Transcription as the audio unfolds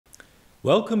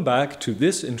Welcome back to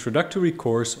this introductory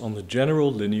course on the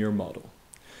general linear model.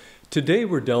 Today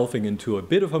we're delving into a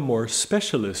bit of a more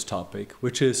specialist topic,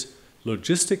 which is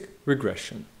logistic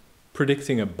regression,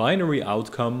 predicting a binary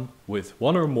outcome with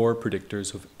one or more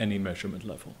predictors of any measurement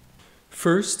level.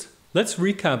 First, let's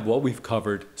recap what we've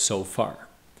covered so far.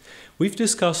 We've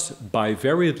discussed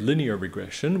bivariate linear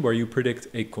regression, where you predict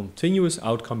a continuous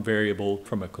outcome variable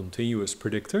from a continuous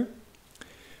predictor.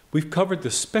 We've covered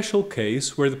the special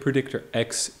case where the predictor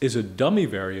x is a dummy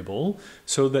variable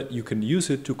so that you can use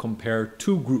it to compare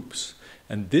two groups.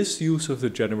 And this use of the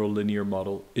general linear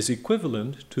model is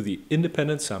equivalent to the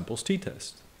independent samples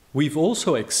t-test. We've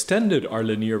also extended our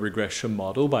linear regression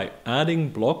model by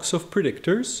adding blocks of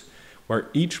predictors where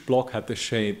each block had the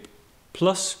shape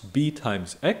plus b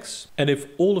times x. And if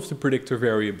all of the predictor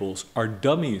variables are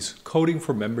dummies coding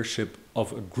for membership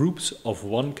of groups of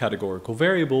one categorical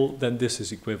variable, then this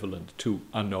is equivalent to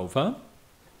ANOVA.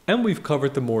 And we've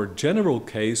covered the more general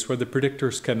case where the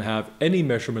predictors can have any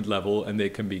measurement level and they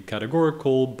can be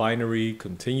categorical, binary,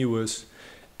 continuous.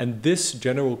 And this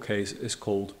general case is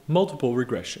called multiple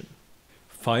regression.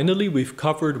 Finally, we've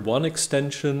covered one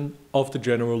extension of the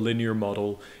general linear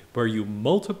model where you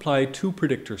multiply two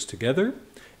predictors together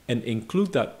and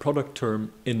include that product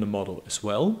term in the model as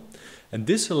well. And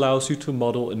this allows you to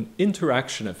model an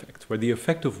interaction effect, where the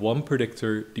effect of one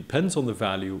predictor depends on the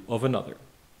value of another.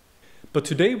 But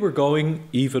today we're going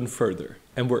even further,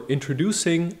 and we're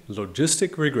introducing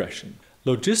logistic regression.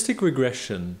 Logistic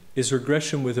regression is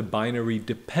regression with a binary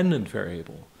dependent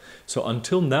variable. So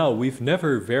until now, we've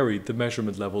never varied the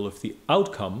measurement level of the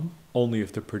outcome, only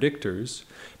of the predictors,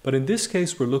 but in this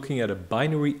case we're looking at a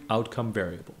binary outcome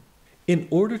variable. In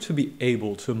order to be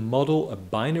able to model a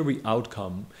binary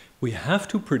outcome, we have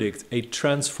to predict a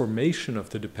transformation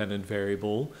of the dependent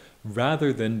variable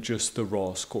rather than just the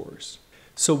raw scores.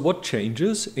 So what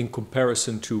changes in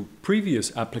comparison to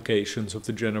previous applications of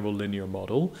the general linear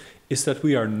model is that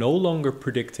we are no longer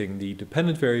predicting the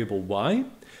dependent variable y,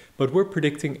 but we're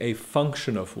predicting a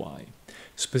function of y.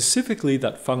 Specifically,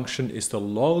 that function is the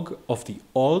log of the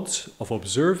odds of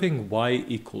observing y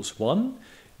equals 1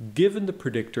 given the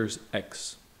predictors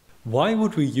x. Why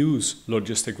would we use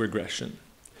logistic regression?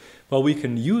 Well, we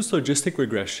can use logistic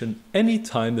regression any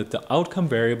time that the outcome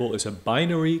variable is a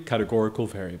binary categorical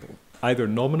variable, either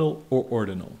nominal or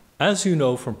ordinal. As you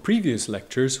know from previous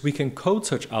lectures, we can code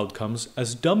such outcomes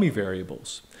as dummy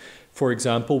variables. For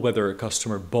example, whether a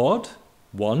customer bought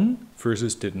 1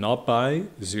 versus did not buy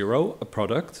 0 a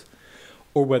product,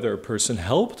 or whether a person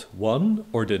helped 1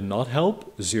 or did not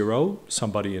help 0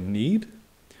 somebody in need,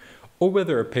 or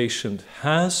whether a patient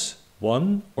has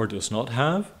 1 or does not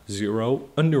have 0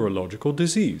 a neurological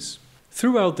disease.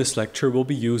 Throughout this lecture, we'll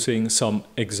be using some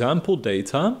example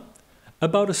data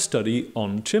about a study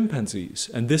on chimpanzees,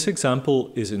 and this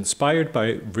example is inspired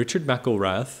by Richard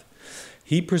McElrath.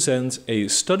 He presents a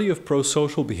study of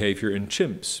prosocial behavior in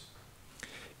chimps.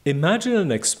 Imagine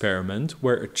an experiment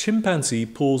where a chimpanzee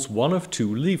pulls one of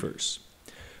two levers.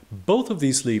 Both of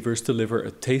these levers deliver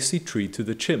a tasty treat to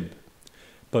the chimp,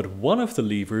 but one of the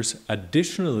levers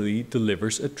additionally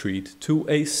delivers a treat to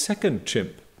a second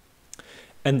chimp.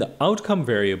 And the outcome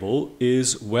variable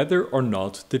is whether or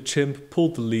not the chimp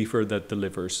pulled the lever that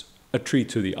delivers a treat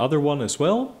to the other one as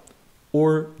well,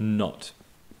 or not.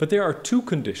 But there are two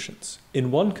conditions. In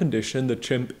one condition, the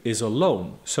chimp is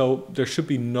alone, so there should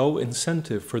be no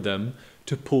incentive for them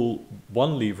to pull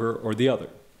one lever or the other.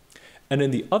 And in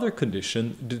the other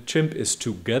condition, the chimp is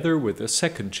together with a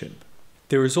second chimp.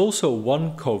 There is also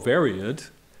one covariate,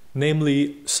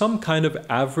 namely some kind of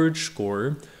average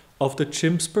score of the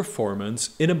chimp's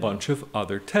performance in a bunch of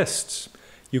other tests.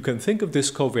 You can think of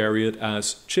this covariate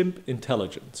as chimp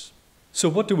intelligence. So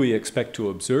what do we expect to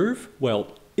observe?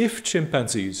 Well, if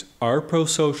chimpanzees are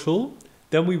prosocial,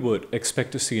 then we would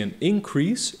expect to see an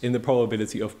increase in the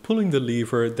probability of pulling the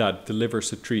lever that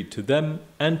delivers a treat to them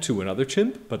and to another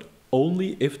chimp, but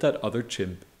only if that other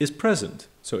chimp is present,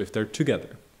 so if they're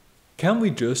together. Can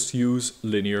we just use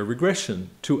linear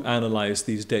regression to analyze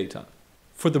these data?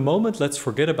 For the moment, let's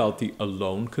forget about the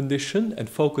alone condition and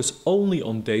focus only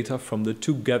on data from the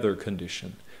together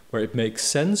condition, where it makes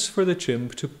sense for the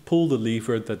chimp to pull the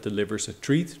lever that delivers a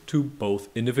treat to both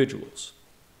individuals.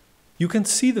 You can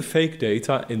see the fake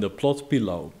data in the plot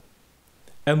below.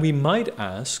 And we might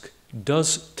ask,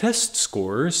 does test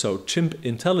score, so chimp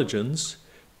intelligence,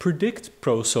 predict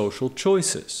prosocial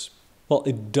choices? Well,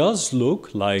 it does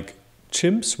look like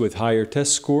chimps with higher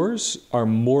test scores are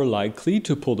more likely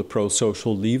to pull the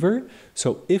prosocial lever.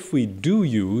 So if we do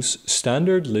use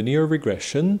standard linear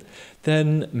regression,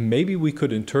 then maybe we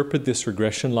could interpret this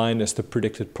regression line as the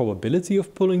predicted probability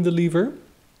of pulling the lever.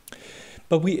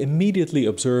 But we immediately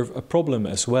observe a problem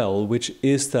as well, which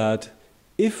is that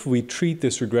if we treat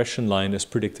this regression line as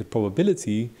predicted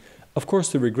probability, of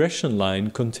course the regression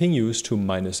line continues to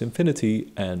minus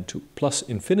infinity and to plus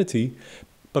infinity,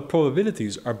 but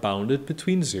probabilities are bounded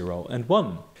between 0 and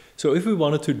 1. So if we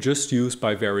wanted to just use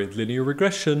bivariate linear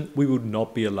regression, we would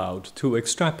not be allowed to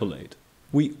extrapolate.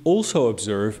 We also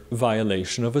observe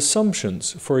violation of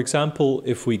assumptions. For example,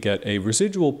 if we get a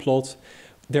residual plot,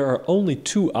 there are only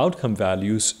 2 outcome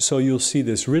values, so you'll see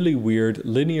this really weird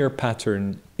linear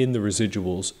pattern in the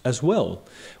residuals as well,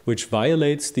 which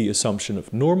violates the assumption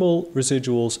of normal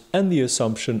residuals and the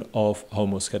assumption of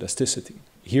homoscedasticity.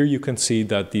 Here you can see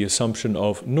that the assumption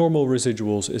of normal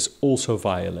residuals is also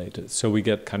violated. So we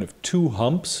get kind of 2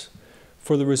 humps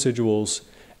for the residuals,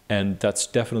 and that's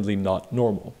definitely not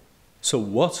normal. So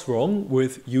what's wrong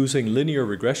with using linear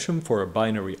regression for a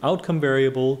binary outcome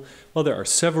variable? Well, there are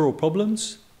several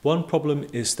problems. One problem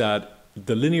is that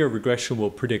the linear regression will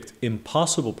predict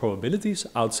impossible probabilities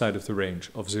outside of the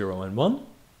range of 0 and 1.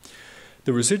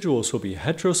 The residuals will be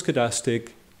heteroscedastic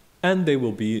and they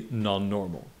will be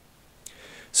non-normal.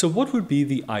 So what would be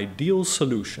the ideal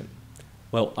solution?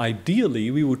 Well, ideally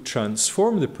we would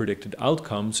transform the predicted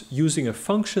outcomes using a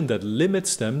function that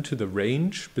limits them to the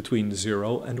range between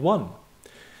 0 and 1.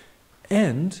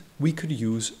 And we could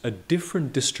use a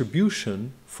different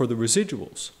distribution for the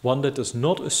residuals, one that does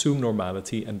not assume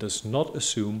normality and does not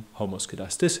assume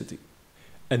homoscedasticity.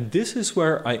 And this is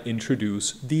where I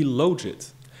introduce the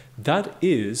logit. That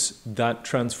is that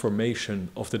transformation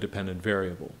of the dependent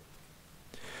variable.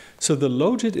 So the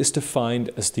logit is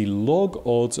defined as the log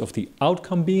odds of the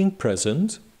outcome being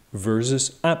present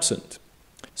versus absent.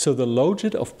 So the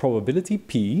logit of probability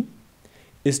P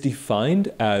is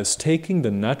defined as taking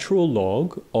the natural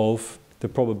log of the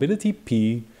probability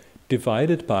P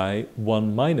divided by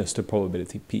 1 minus the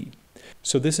probability P.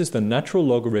 So this is the natural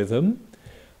logarithm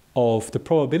of the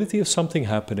probability of something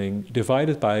happening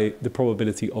divided by the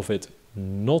probability of it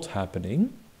not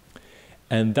happening.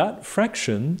 And that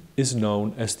fraction is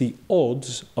known as the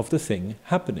odds of the thing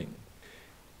happening.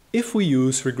 If we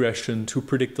use regression to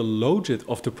predict the logit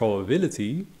of the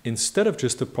probability instead of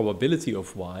just the probability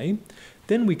of y,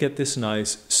 then we get this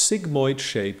nice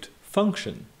sigmoid-shaped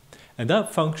function. And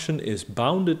that function is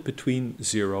bounded between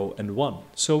 0 and 1.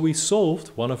 So we solved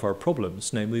one of our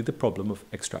problems, namely the problem of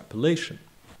extrapolation.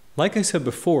 Like I said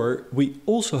before, we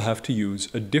also have to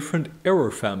use a different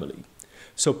error family.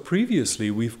 So previously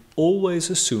we've always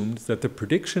assumed that the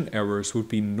prediction errors would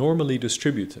be normally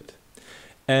distributed.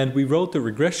 And we wrote the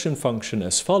regression function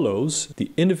as follows.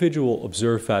 The individual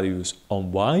observed values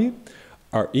on y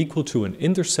are equal to an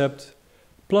intercept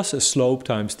plus a slope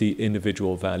times the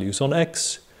individual values on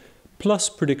x plus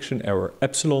prediction error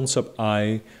epsilon sub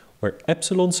I, where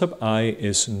epsilon sub I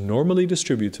is normally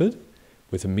distributed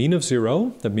with a mean of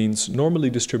 0. That means normally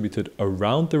distributed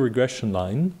around the regression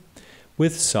line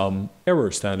with some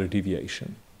error standard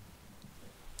deviation.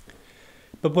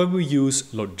 But when we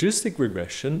use logistic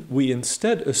regression, we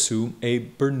instead assume a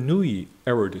Bernoulli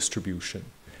error distribution.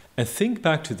 And think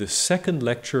back to the second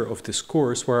lecture of this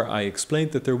course where I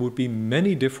explained that there would be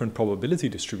many different probability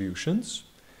distributions.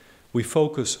 We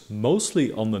focus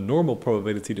mostly on the normal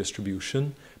probability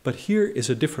distribution, but here is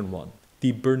a different one,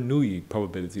 the Bernoulli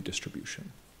probability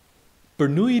distribution.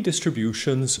 Bernoulli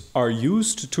distributions are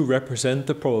used to represent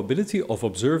the probability of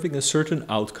observing a certain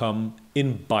outcome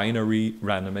in binary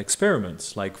random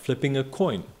experiments, like flipping a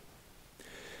coin.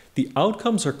 The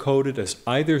outcomes are coded as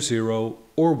either 0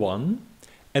 or 1,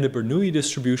 and a Bernoulli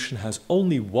distribution has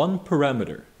only one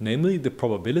parameter, namely the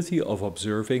probability of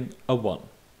observing a 1.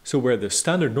 So where the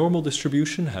standard normal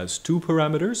distribution has 2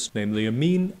 parameters, namely a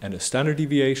mean and a standard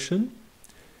deviation,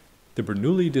 the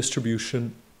Bernoulli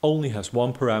distribution only has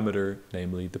one parameter,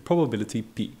 namely the probability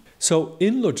P. So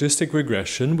in logistic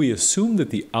regression, we assume that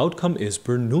the outcome is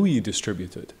Bernoulli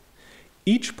distributed.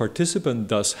 Each participant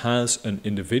thus has an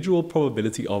individual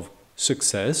probability of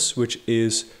success, which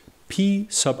is P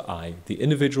sub I, the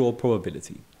individual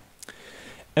probability.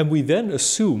 And we then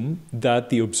assume that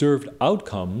the observed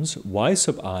outcomes, Y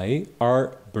sub I,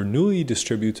 are Bernoulli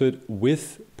distributed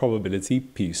with probability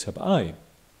P sub I.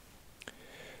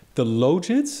 The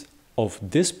logit of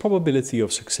this probability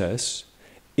of success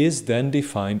is then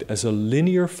defined as a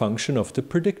linear function of the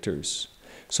predictors.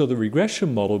 So the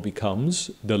regression model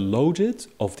becomes the logit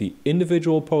of the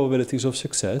individual probabilities of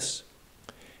success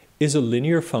is a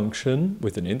linear function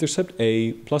with an intercept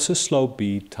a plus a slope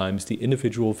b times the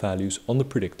individual values on the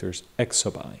predictors x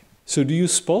sub I. So do you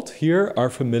spot here our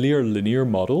familiar linear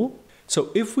model? So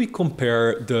if we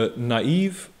compare the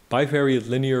naive bivariate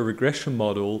linear regression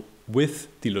model with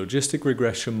the logistic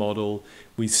regression model,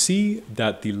 we see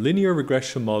that the linear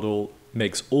regression model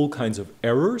makes all kinds of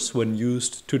errors when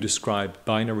used to describe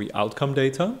binary outcome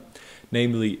data.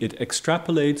 Namely, it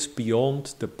extrapolates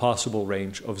beyond the possible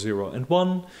range of 0 and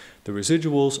 1. The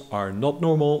residuals are not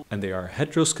normal and they are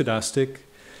heteroscedastic.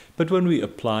 But when we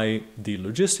apply the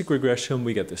logistic regression,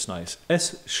 we get this nice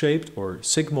S-shaped or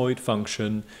sigmoid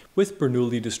function with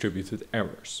Bernoulli distributed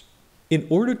errors. In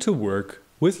order to work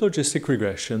with logistic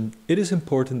regression, it is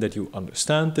important that you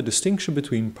understand the distinction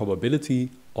between probability,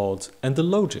 odds, and the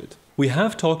logit. We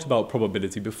have talked about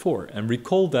probability before, and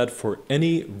recall that for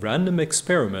any random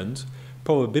experiment,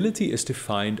 probability is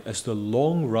defined as the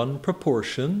long-run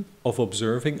proportion of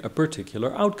observing a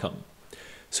particular outcome.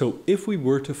 So if we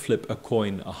were to flip a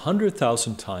coin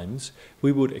 100,000 times,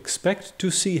 we would expect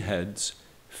to see heads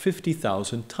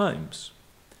 50,000 times.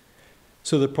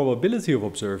 So the probability of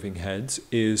observing heads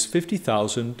is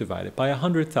 50,000 divided by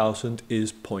 100,000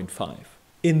 is 0.5.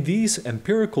 In these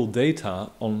empirical data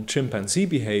on chimpanzee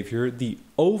behavior, the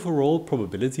overall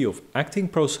probability of acting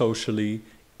prosocially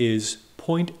is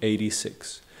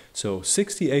 0.86. So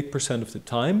 68% of the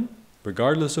time,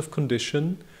 regardless of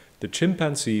condition, the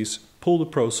chimpanzees pull the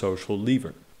prosocial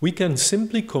lever. We can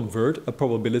simply convert a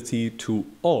probability to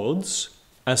odds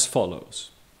as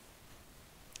follows.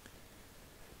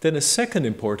 Then a second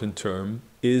important term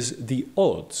is the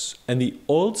odds, and the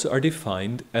odds are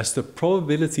defined as the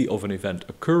probability of an event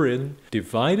occurring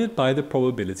divided by the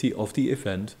probability of the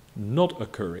event not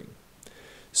occurring.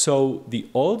 So the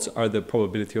odds are the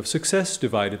probability of success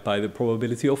divided by the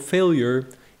probability of failure.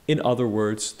 In other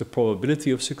words, the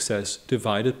probability of success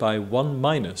divided by 1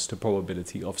 minus the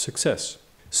probability of success.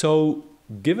 So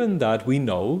given that we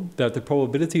know that the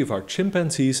probability of our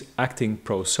chimpanzees acting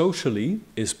prosocially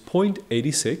is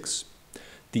 0.86,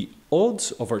 the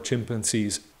odds of our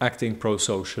chimpanzees acting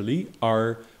prosocially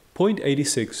are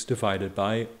 0.86 divided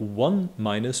by 1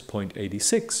 minus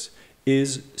 0.86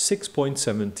 is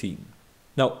 6.17.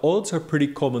 Now, odds are pretty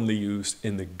commonly used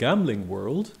in the gambling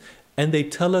world, and they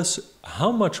tell us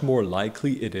how much more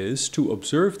likely it is to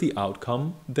observe the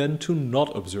outcome than to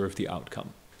not observe the outcome.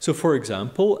 So for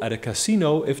example, at a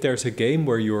casino, if there's a game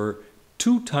where you're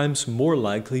 2 times more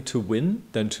likely to win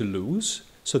than to lose,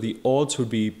 so the odds would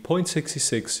be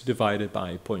 0.66 divided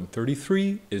by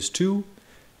 0.33 is 2,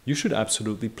 you should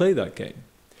absolutely play that game.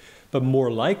 But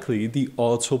more likely, the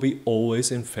odds will be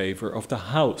always in favor of the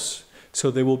house,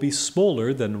 so they will be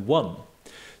smaller than 1.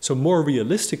 So more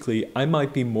realistically, I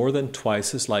might be more than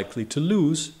twice as likely to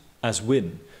lose as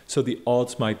win. So the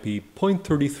odds might be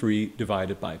 0.33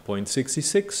 divided by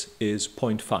 0.66 is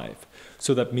 0.5.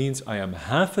 So that means I am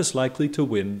half as likely to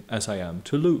win as I am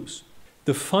to lose.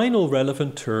 The final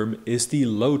relevant term is the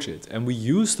logit, and we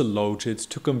use the logit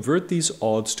to convert these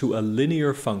odds to a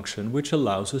linear function, which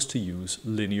allows us to use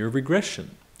linear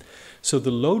regression. So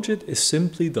the logit is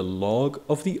simply the log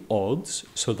of the odds,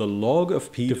 so the log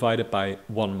of p divided by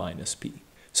 1 minus p.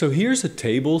 So here's a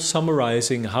table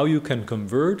summarizing how you can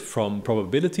convert from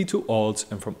probability to odds,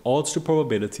 and from odds to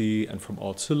probability, and from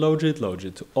odds to logit,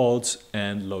 logit to odds,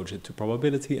 and logit to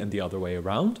probability, and the other way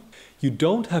around. You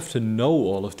don't have to know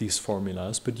all of these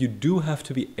formulas, but you do have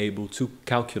to be able to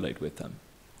calculate with them.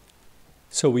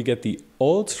 So we get the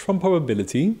odds from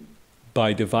probability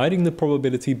by dividing the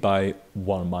probability by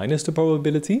 1 minus the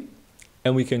probability,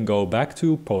 and we can go back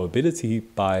to probability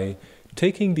by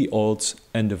taking the odds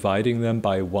and dividing them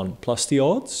by 1 plus the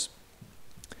odds.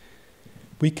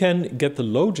 We can get the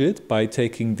logit by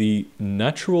taking the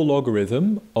natural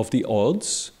logarithm of the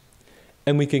odds,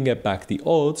 and we can get back the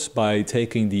odds by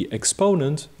taking the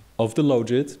exponent of the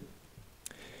logit.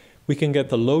 We can get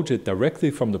the logit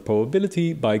directly from the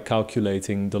probability by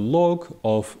calculating the log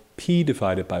of p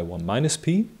divided by 1 minus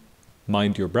p,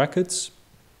 mind your brackets.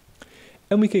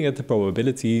 And we can get the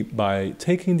probability by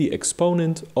taking the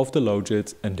exponent of the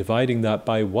logit and dividing that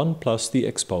by 1 plus the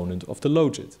exponent of the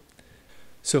logit.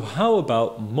 So how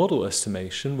about model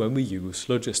estimation when we use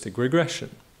logistic regression?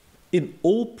 In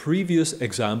all previous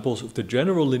examples of the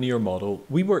general linear model,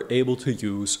 we were able to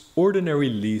use ordinary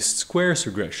least squares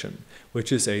regression,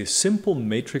 which is a simple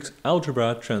matrix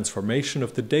algebra transformation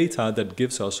of the data that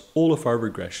gives us all of our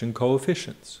regression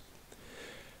coefficients.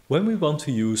 When we want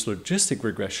to use logistic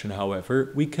regression, however,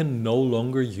 we can no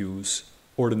longer use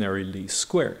ordinary least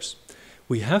squares.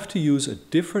 We have to use a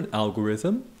different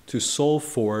algorithm to solve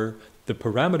for the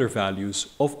parameter values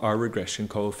of our regression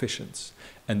coefficients.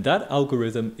 And that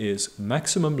algorithm is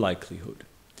maximum likelihood.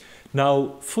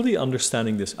 Now, fully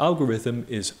understanding this algorithm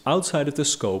is outside of the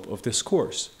scope of this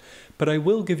course, but I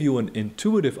will give you an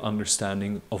intuitive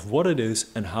understanding of what it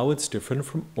is and how it's different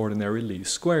from ordinary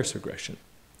least squares regression.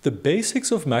 The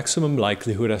basics of maximum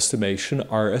likelihood estimation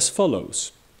are as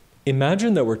follows.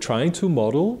 Imagine that we're trying to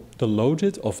model the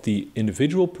logit of the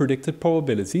individual predicted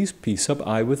probabilities, p sub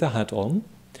I with a hat on,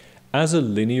 as a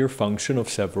linear function of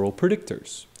several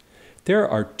predictors. There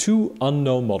are two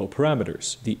unknown model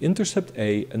parameters, the intercept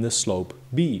A and the slope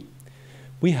B.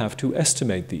 We have to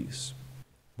estimate these.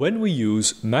 When we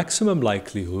use maximum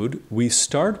likelihood, we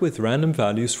start with random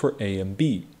values for A and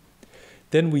B.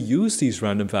 Then we use these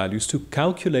random values to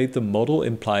calculate the model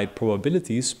implied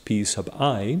probabilities p sub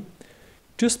I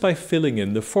just by filling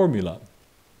in the formula.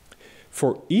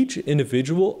 For each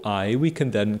individual I, we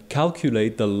can then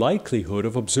calculate the likelihood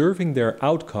of observing their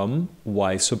outcome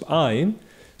y sub I,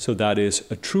 so that is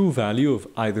a true value of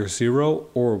either 0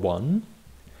 or 1,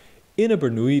 in a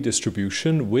Bernoulli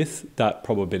distribution with that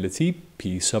probability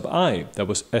p sub I that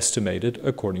was estimated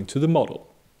according to the model.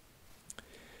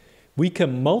 We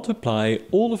can multiply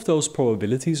all of those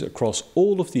probabilities across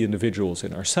all of the individuals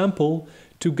in our sample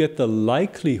to get the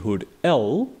likelihood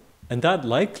L, and that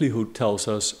likelihood tells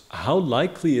us how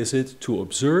likely is it to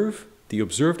observe the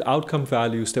observed outcome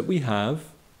values that we have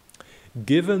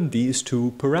given these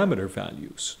two parameter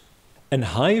values. And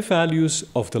high values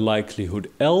of the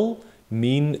likelihood L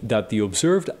mean that the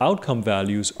observed outcome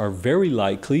values are very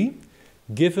likely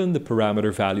given the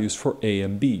parameter values for A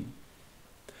and B.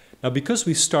 Now, because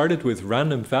we started with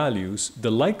random values, the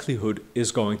likelihood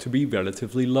is going to be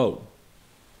relatively low.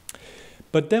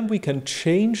 But then we can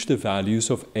change the values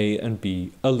of A and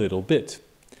B a little bit.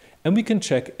 And we can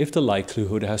check if the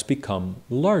likelihood has become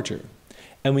larger.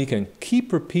 And we can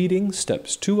keep repeating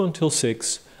steps 2 until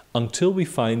 6 until we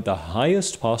find the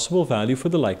highest possible value for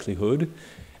the likelihood,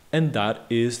 and that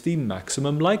is the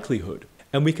maximum likelihood.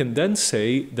 And we can then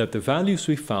say that the values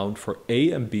we found for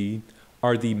A and B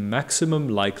are the maximum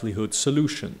likelihood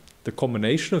solution, the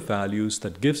combination of values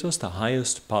that gives us the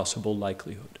highest possible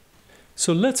likelihood.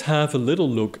 So let's have a little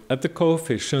look at the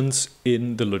coefficients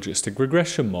in the logistic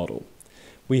regression model.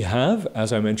 We have,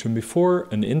 as I mentioned before,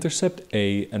 an intercept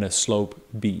A and a slope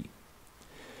B.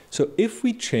 So if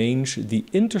we change the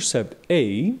intercept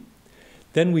A,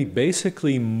 then we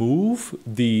basically move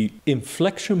the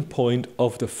inflection point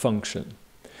of the function.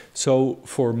 So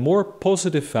for more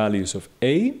positive values of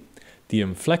A, the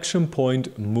inflection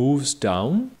point moves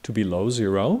down to below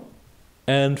 0,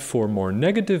 and for more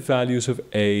negative values of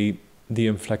A, the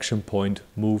inflection point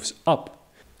moves up.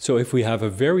 So if we have a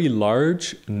very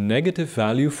large negative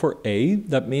value for A,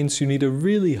 that means you need a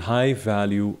really high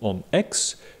value on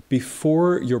X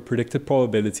before your predicted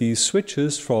probability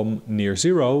switches from near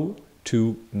 0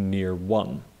 to near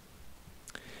 1.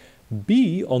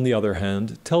 B, on the other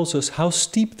hand, tells us how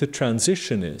steep the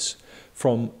transition is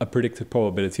from a predicted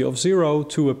probability of 0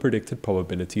 to a predicted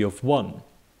probability of 1.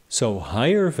 So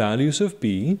higher values of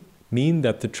B mean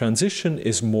that the transition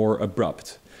is more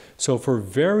abrupt. So for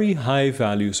very high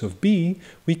values of B,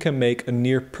 we can make a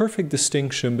near perfect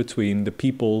distinction between the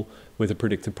people with a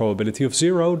predicted probability of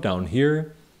 0 down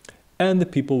here and the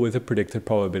people with a predicted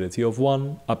probability of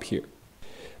 1 up here.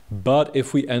 But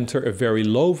if we enter a very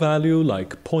low value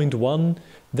like 0.1,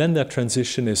 then that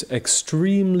transition is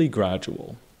extremely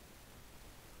gradual.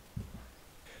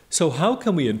 So how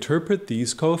can we interpret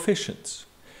these coefficients?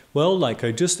 Well, like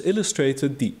I just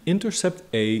illustrated, the intercept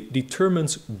A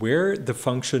determines where the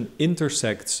function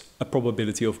intersects a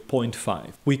probability of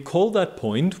 0.5. We call that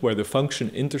point where the function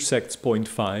intersects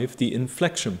 0.5 the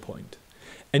inflection point.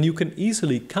 And you can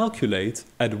easily calculate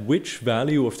at which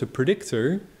value of the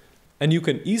predictor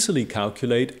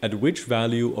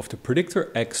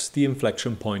X the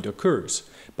inflection point occurs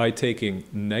by taking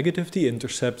negative the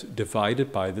intercept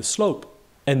divided by the slope.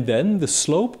 And then the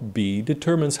slope B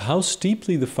determines how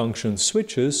steeply the function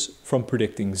switches from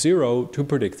predicting 0 to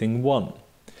predicting 1,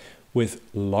 with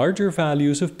larger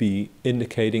values of B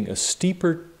indicating a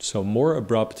steeper, so more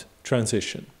abrupt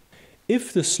transition.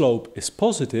 If the slope is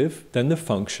positive, then the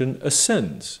function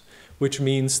ascends, which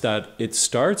means that it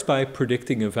starts by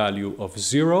predicting a value of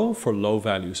 0 for low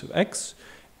values of X,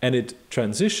 and it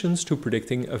transitions to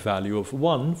predicting a value of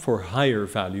 1 for higher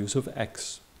values of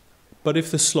X. But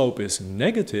if the slope is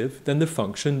negative, then the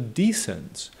function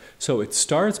descends. So it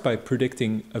starts by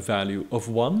predicting a value of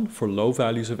 1 for low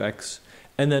values of X,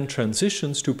 and then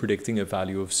transitions to predicting a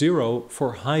value of 0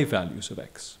 for high values of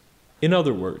X. In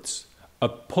other words, a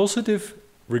positive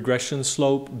regression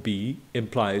slope B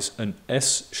implies an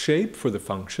S shape for the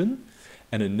function,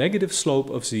 and a negative slope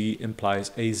of Z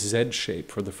implies a Z shape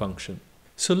for the function.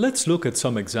 So let's look at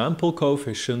some example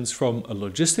coefficients from a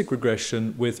logistic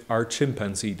regression with our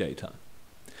chimpanzee data.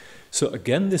 So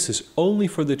again, this is only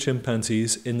for the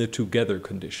chimpanzees in the together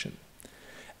condition.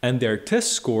 and their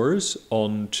test scores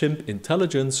on chimp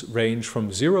intelligence range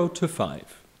from 0 to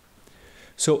 5.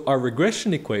 So our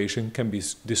regression equation can be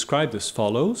described as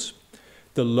follows.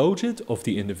 The logit of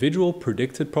the individual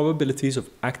predicted probabilities of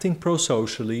acting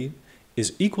prosocially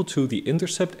is equal to the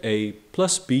intercept A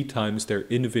plus B times their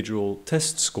individual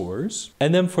test scores.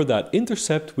 And then for that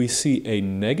intercept, we see a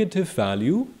negative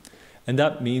value. And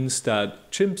that means that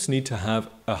chimps need to have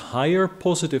a higher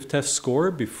positive test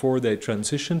score before they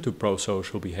transition to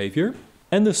prosocial behavior.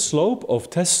 And the slope of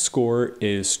test score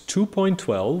is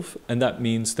 2.12. And that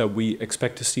means that we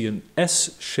expect to see an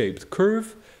S-shaped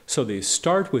curve. So they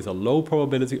start with a low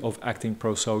probability of acting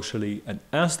prosocially, and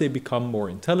as they become more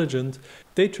intelligent,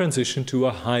 they transition to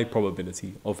a high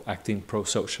probability of acting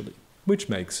prosocially, which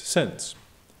makes sense.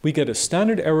 We get a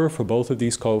standard error for both of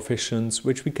these coefficients,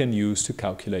 which we can use to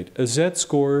calculate a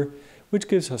z-score, which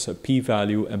gives us a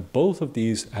p-value, and both of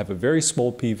these have a very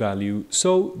small p-value,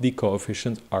 so the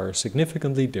coefficients are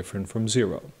significantly different from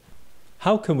 0.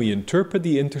 How can we interpret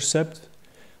the intercept?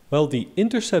 Well, the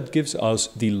intercept gives us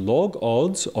the log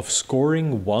odds of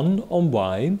scoring 1 on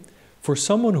y for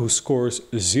someone who scores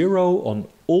 0 on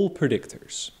all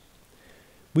predictors.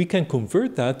 We can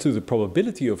convert that to the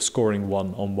probability of scoring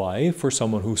 1 on y for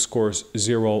someone who scores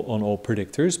 0 on all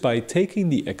predictors by taking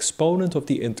the exponent of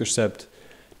the intercept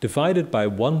divided by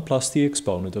 1 plus the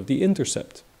exponent of the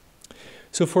intercept.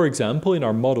 So for example, in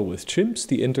our model with chimps,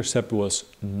 the intercept was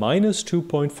minus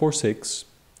 2.46.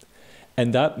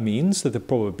 And that means that the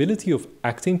probability of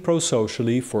acting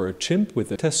prosocially for a chimp with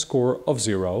a test score of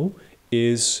 0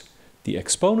 is the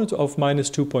exponent of minus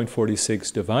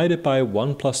 2.46 divided by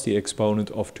 1 plus the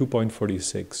exponent of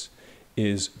 2.46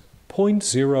 is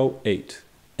 0.08.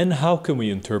 And how can we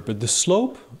interpret the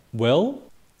slope? Well,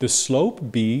 the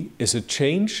slope B is a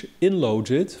change in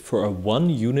logit for a 1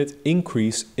 unit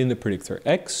increase in the predictor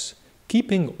X,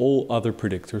 keeping all other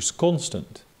predictors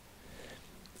constant.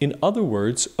 In other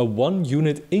words, a 1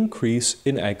 unit increase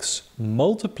in X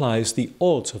multiplies the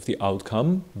odds of the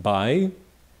outcome by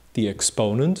the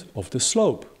exponent of the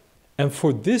slope. And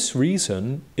for this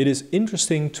reason, it is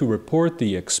interesting to report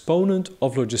the exponent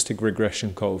of logistic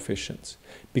regression coefficients,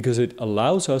 because it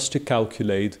allows us to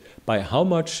calculate by how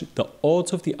much the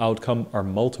odds of the outcome are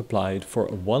multiplied for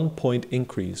a 1 point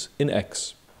increase in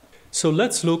X. So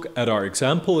let's look at our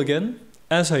example again.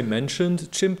 As I mentioned,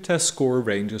 chimp test score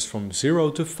ranges from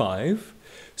 0 to 5,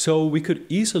 so we could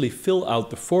easily fill out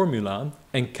the formula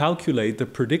and calculate the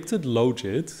predicted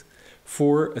logit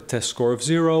for a test score of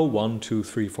 0, 1, 2,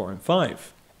 3, 4, and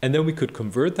 5. And then we could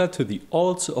convert that to the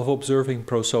odds of observing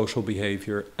prosocial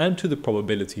behavior and to the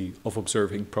probability of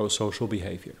observing prosocial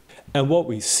behavior. And what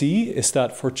we see is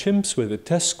that for chimps with a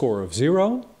test score of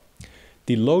 0,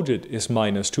 the logit is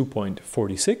minus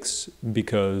 2.46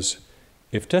 because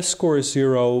if test score is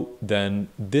 0, then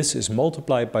this is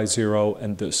multiplied by 0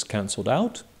 and thus cancelled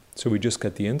out. So we just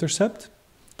get the intercept.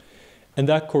 And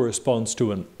that corresponds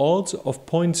to an odds of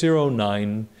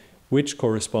 0.09, which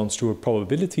corresponds to a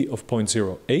probability of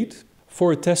 0.08.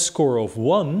 For a test score of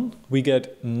 1, we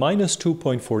get minus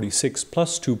 2.46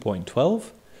 plus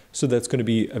 2.12. So that's going to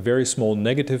be a very small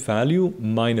negative value,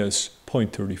 minus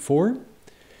 0.34,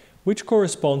 which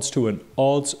corresponds to an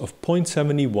odds of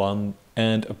 0.71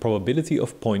 and a probability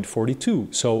of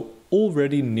 0.42, so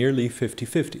already nearly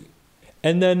 50-50.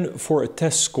 And then for a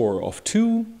test score of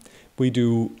 2, we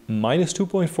do minus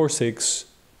 2.46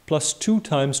 plus 2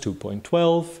 times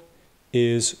 2.12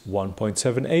 is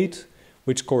 1.78,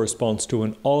 which corresponds to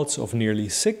an odds of nearly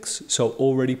 6, so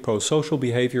already prosocial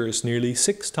behavior is nearly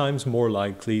 6 times more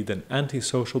likely than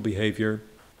antisocial behavior.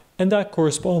 And that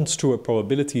corresponds to a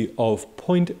probability of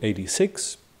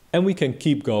 0.86. And we can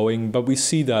keep going, but we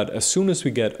see that as soon as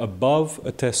we get above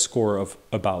a test score of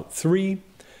about 3,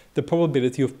 the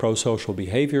probability of prosocial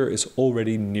behavior is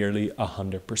already nearly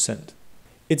 100%.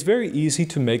 It's very easy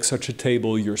to make such a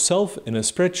table yourself in a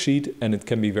spreadsheet, and it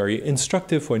can be very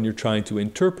instructive when you're trying to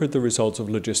interpret the results of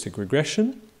logistic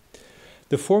regression.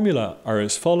 The formula are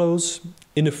as follows.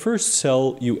 In the first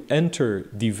cell, you enter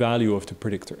the value of the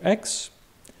predictor X.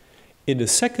 In the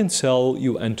second cell,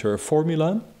 you enter a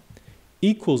formula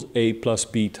equals A plus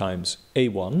B times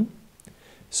A1.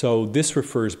 So this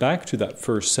refers back to that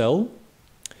first cell.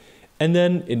 And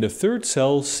then in the third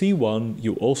cell, C1,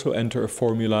 you also enter a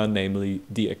formula, namely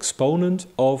the exponent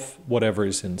of whatever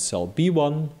is in cell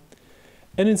B1.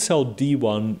 And in cell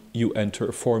D1, you enter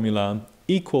a formula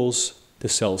equals the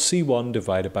cell C1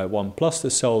 divided by 1 plus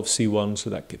the cell of C1, so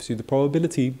that gives you the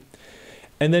probability.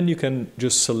 And then you can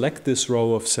just select this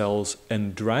row of cells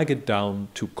and drag it down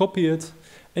to copy it.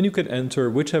 And you can enter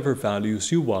whichever values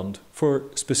you want for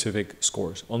specific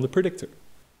scores on the predictor.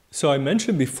 So I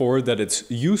mentioned before that it's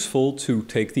useful to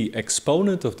take the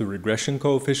exponent of the regression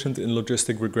coefficient in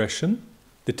logistic regression.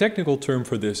 The technical term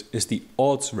for this is the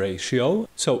odds ratio.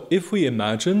 So if we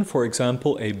imagine, for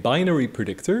example, a binary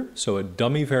predictor, so a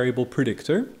dummy variable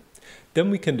predictor, then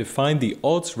we can define the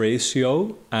odds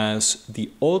ratio as the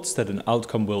odds that an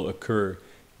outcome will occur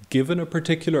given a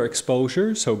particular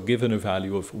exposure, so given a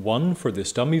value of 1 for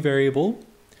this dummy variable,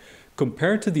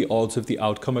 compared to the odds of the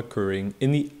outcome occurring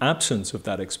in the absence of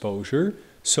that exposure,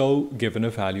 so given a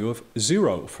value of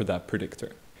 0 for that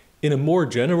predictor. In a more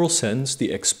general sense,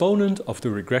 the exponent of the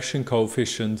regression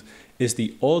coefficient is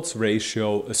the odds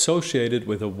ratio associated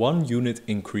with a 1 unit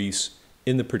increase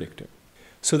in the predictor.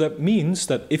 So that means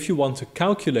that if you want to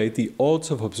calculate the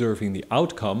odds of observing the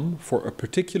outcome for a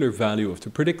particular value of the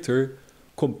predictor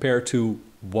compared to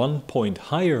 1 point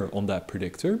higher on that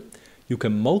predictor, you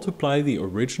can multiply the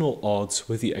original odds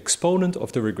with the exponent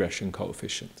of the regression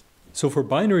coefficient. So for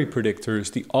binary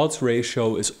predictors, the odds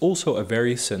ratio is also a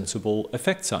very sensible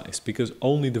effect size because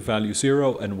only the value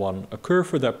 0 and 1 occur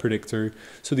for that predictor.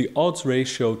 So the odds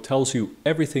ratio tells you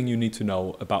everything you need to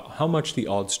know about how much the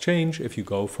odds change if you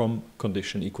go from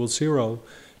condition equals 0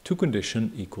 to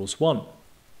condition equals 1.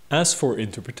 As for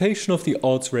interpretation of the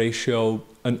odds ratio,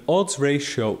 an odds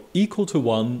ratio equal to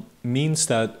 1 means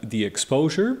that the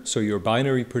exposure, so your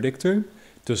binary predictor,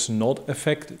 does not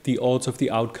affect the odds of the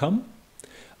outcome.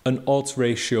 An odds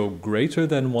ratio greater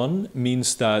than 1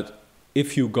 means that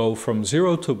if you go from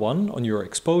 0 to 1 on your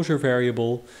exposure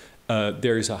variable,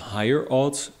 there is a higher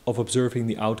odds of observing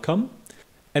the outcome.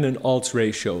 And an odds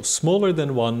ratio smaller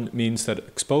than 1 means that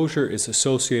exposure is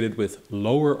associated with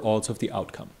lower odds of the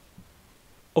outcome.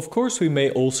 Of course, we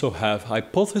may also have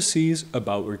hypotheses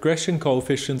about regression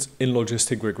coefficients in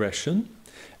logistic regression.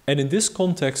 And in this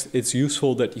context, it's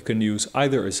useful that you can use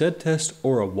either a z-test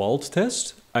or a Wald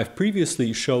test. I've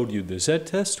previously showed you the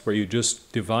z-test, where you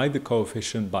just divide the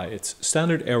coefficient by its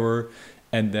standard error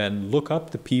and then look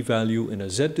up the p-value in a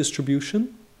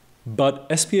z-distribution. But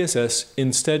SPSS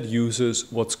instead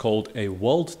uses what's called a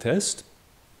Wald test.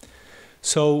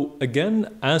 So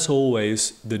again, as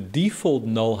always, the default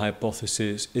null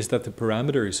hypothesis is that the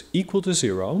parameter is equal to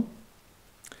 0.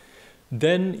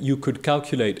 Then you could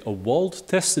calculate a Wald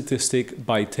test statistic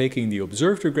by taking the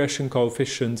observed regression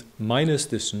coefficient minus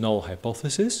this null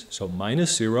hypothesis, so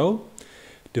minus 0,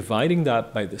 dividing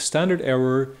that by the standard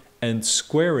error and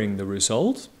squaring the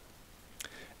result.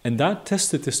 And that test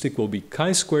statistic will be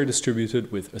chi-square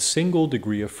distributed with a single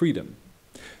degree of freedom.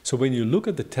 So when you look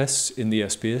at the tests in the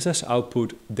SPSS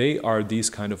output, they are these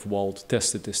kind of Wald test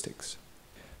statistics.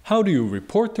 How do you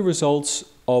report the results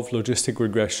of logistic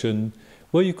regression?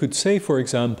 Well, you could say, for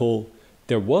example,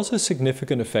 there was a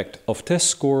significant effect of test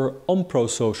score on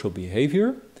prosocial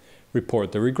behavior,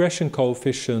 report the regression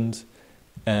coefficient,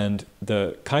 and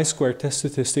the chi-square test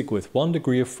statistic with 1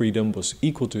 degree of freedom was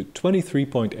equal to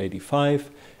 23.85,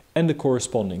 and the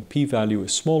corresponding p-value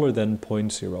is smaller than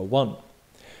 0.01.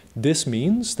 This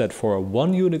means that for a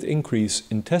 1 unit increase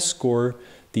in test score,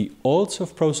 the odds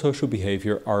of prosocial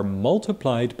behavior are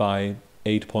multiplied by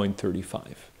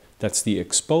 8.35. That's the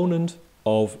exponent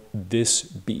of this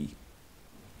b.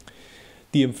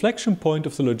 The inflection point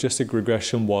of the logistic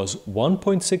regression was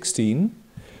 1.16.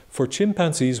 For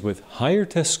chimpanzees with higher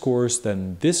test scores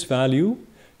than this value,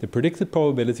 the predicted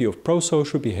probability of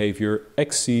prosocial behavior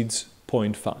exceeds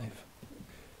 0.5.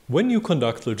 When you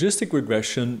conduct logistic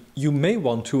regression, you may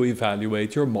want to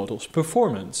evaluate your model's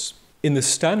performance. In the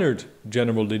standard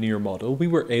general linear model, we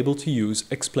were able to use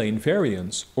explained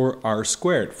variance, or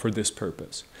R-squared, for this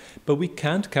purpose. But we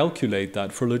can't calculate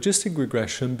that for logistic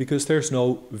regression because there's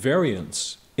no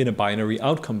variance in a binary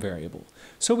outcome variable.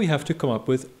 So we have to come up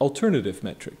with alternative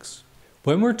metrics.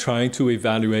 When we're trying to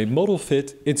evaluate model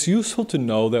fit, it's useful to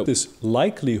know that this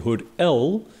likelihood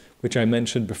L, which I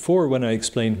mentioned before when I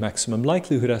explained maximum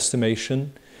likelihood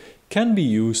estimation, can be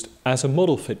used as a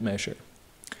model fit measure.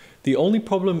 The only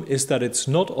problem is that it's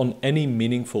not on any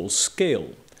meaningful scale.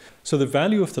 So the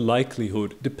value of the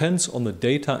likelihood depends on the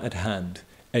data at hand,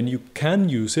 and you can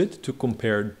use it to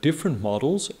compare different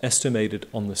models estimated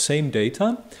on the same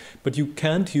data, but you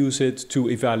can't use it to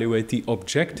evaluate the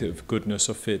objective goodness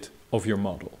of fit of your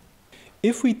model.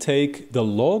 If we take the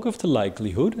log of the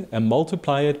likelihood and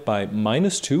multiply it by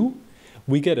 -2,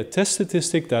 we get a test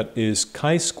statistic that is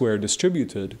chi-square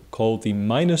distributed, called the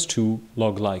 -2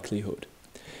 log likelihood.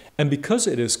 And because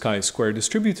it is chi-square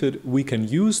distributed, we can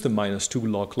use the -2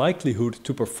 log likelihood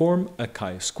to perform a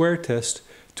chi-square test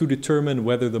to determine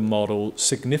whether the model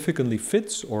significantly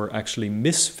fits or actually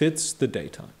misfits the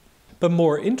data. But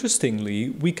more interestingly,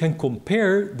 we can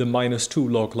compare the -2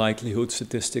 log likelihood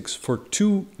statistics for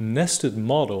two nested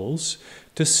models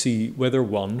to see whether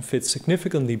one fits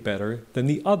significantly better than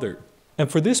the other. And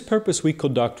for this purpose, we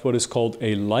conduct what is called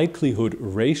a likelihood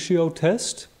ratio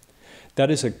test.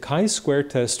 That is a chi-square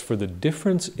test for the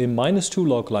difference in -2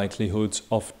 log likelihoods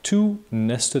of two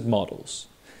nested models.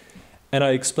 And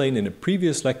I explained in a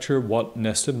previous lecture what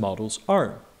nested models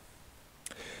are.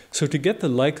 So to get the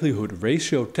likelihood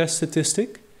ratio test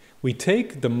statistic, we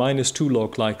take the -2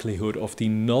 log likelihood of the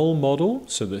null model,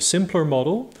 so the simpler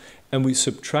model, and we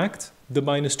subtract the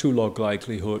 -2 log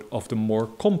likelihood of the more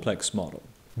complex model.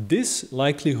 This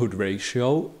likelihood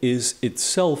ratio is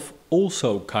itself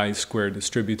also chi-square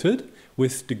distributed,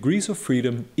 with degrees of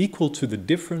freedom equal to the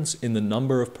difference in the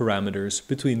number of parameters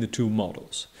between the two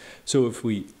models. So if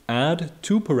we add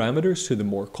two parameters to the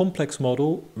more complex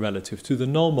model relative to the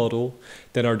null model,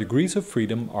 then our degrees of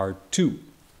freedom are 2.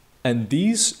 And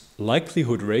these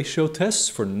likelihood ratio tests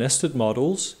for nested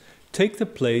models take the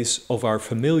place of our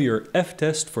familiar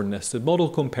F-test for nested model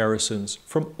comparisons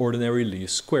from ordinary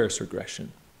least squares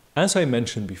regression. As I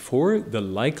mentioned before, the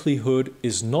likelihood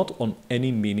is not on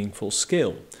any meaningful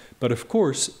scale. But of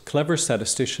course, clever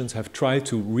statisticians have tried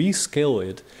to rescale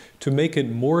it to make it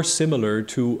more similar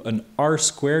to an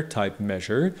R-square type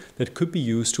measure that could be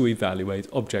used to evaluate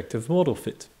objective model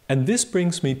fit. And this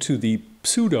brings me to the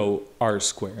pseudo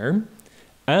R-square.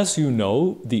 As you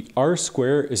know, the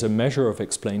R-square is a measure of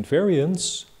explained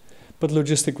variance, but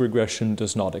logistic regression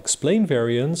does not explain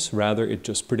variance, rather it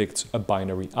just predicts a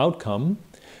binary outcome.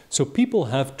 So people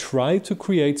have tried to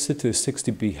create statistics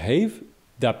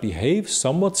that behave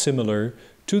somewhat similar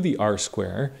to the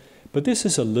R-square, but this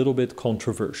is a little bit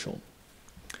controversial.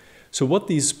 So what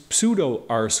these pseudo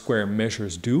R-square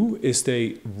measures do is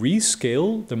they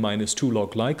rescale the -2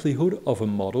 log likelihood of a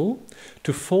model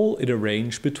to fall in a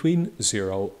range between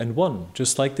 0 and 1,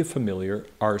 just like the familiar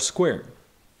R-square.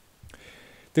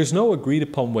 There's no agreed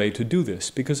upon way to do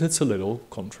this because it's a little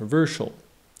controversial.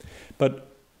 But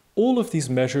all of these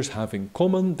measures have in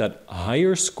common that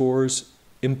higher scores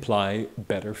imply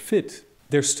better fit.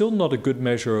 They're still not a good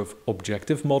measure of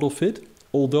objective model fit.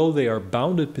 Although they are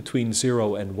bounded between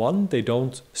 0 and 1, they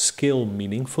don't scale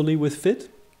meaningfully with fit.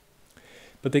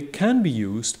 But they can be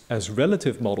used as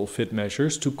relative model fit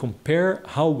measures to compare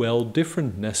how well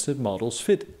different nested models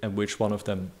fit and which one of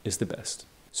them is the best.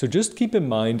 So just keep in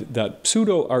mind that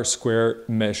pseudo R-square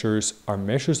measures are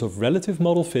measures of relative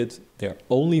model fit. They are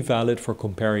only valid for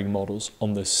comparing models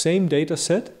on the same data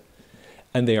set,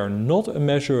 and they are not a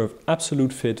measure of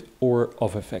absolute fit or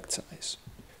of effect size.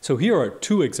 So here are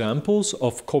two examples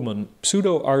of common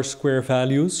pseudo R-square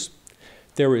values.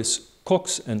 There is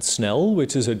Cox and Snell,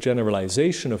 which is a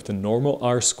generalization of the normal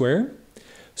R-square.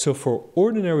 So for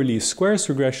ordinary least squares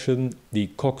regression, the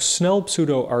Cox-Snell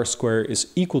pseudo R-square is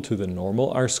equal to the normal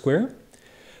R-square.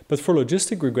 But for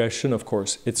logistic regression, of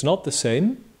course, it's not the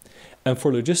same. And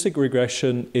for logistic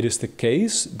regression, it is the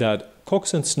case that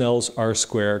Cox and Snell's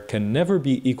R-square can never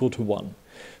be equal to 1.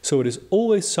 So it is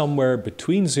always somewhere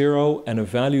between 0 and a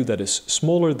value that is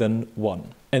smaller than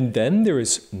 1. And then there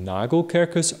is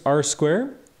Nagelkerke's R-square,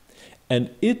 and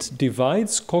it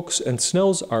divides Cox and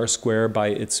Snell's R-square by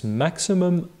its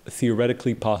maximum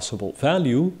theoretically possible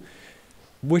value,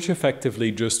 which effectively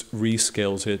just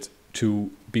rescales it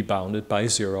to be bounded by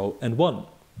 0 and 1.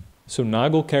 So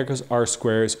Nagelkerke's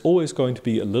R-square is always going to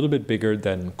be a little bit bigger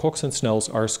than Cox and Snell's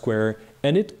R-square,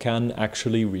 and it can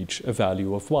actually reach a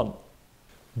value of 1.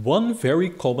 One very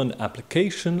common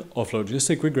application of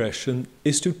logistic regression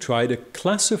is to try to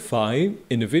classify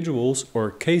individuals or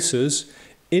cases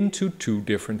into two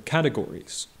different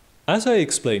categories. As I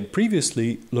explained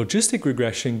previously, logistic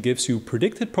regression gives you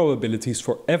predicted probabilities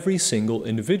for every single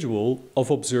individual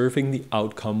of observing the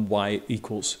outcome y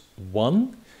equals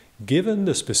 1, given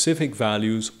the specific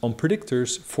values on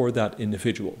predictors for that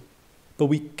individual. But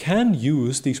we can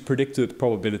use these predicted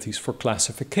probabilities for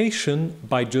classification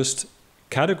by just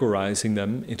categorizing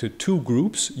them into two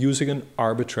groups using an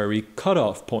arbitrary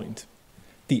cutoff point.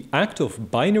 The act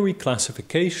of binary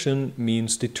classification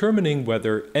means determining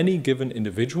whether any given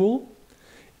individual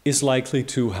is likely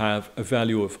to have a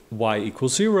value of y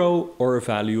equals 0 or a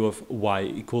value of y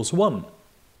equals 1.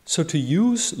 So to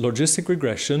use logistic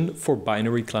regression for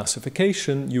binary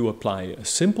classification, you apply a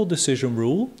simple decision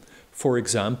rule. For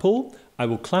example, I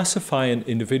will classify an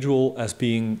individual as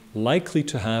being likely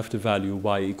to have the value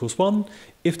y equals 1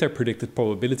 if their predicted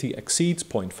probability exceeds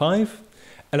 0.5,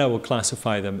 and I will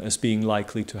classify them as being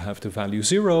likely to have the value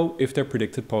 0 if their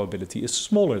predicted probability is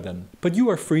smaller than. But you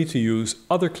are free to use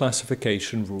other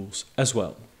classification rules as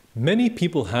well. Many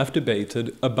people have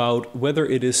debated about whether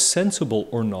it is sensible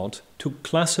or not to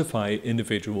classify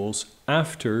individuals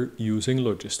after using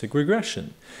logistic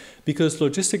regression. Because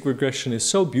logistic regression is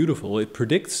so beautiful, it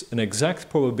predicts an exact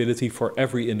probability for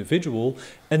every individual,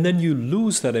 and then you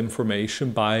lose that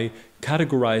information by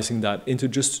categorizing that into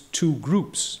just two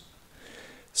groups.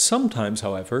 Sometimes,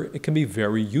 however, it can be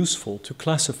very useful to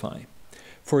classify.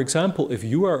 For example, if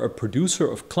you are a producer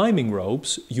of climbing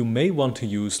ropes, you may want to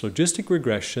use logistic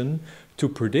regression to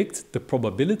predict the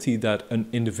probability that an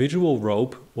individual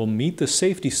rope will meet the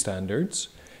safety standards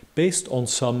based on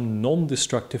some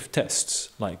non-destructive tests,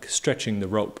 like stretching the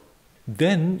rope.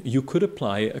 Then you could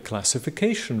apply a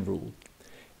classification rule.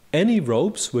 Any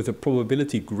ropes with a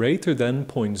probability greater than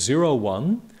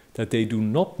 0.01 that they do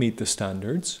not meet the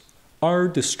standards are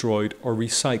destroyed or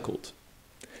recycled.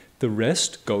 The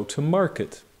rest go to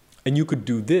market. And you could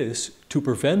do this to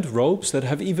prevent ropes that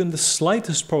have even the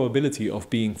slightest probability of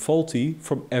being faulty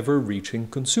from ever reaching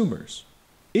consumers.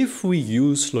 If we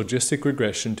use logistic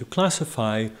regression to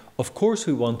classify, of course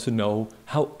we want to know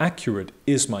how accurate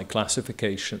is my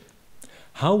classification.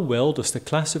 How well does the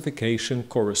classification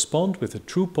correspond with the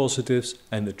true positives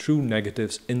and the true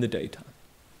negatives in the data?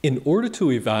 In order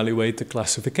to evaluate the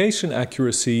classification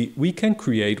accuracy, we can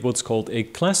create what's called a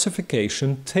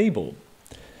classification table.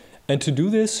 And to do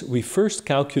this, we first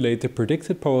calculate the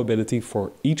predicted probability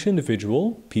for each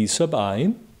individual, p sub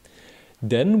I.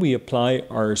 Then we apply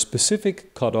our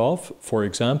specific cutoff, for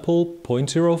example,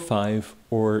 0.05,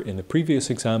 or in the previous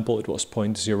example it was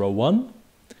 0.01,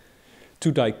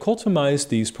 to dichotomize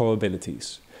these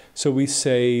probabilities. So we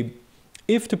say,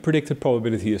 if the predicted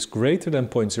probability is greater than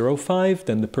 0.05,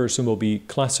 then the person will be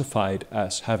classified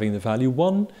as having the value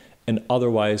 1, and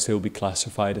otherwise they will be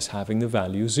classified as having the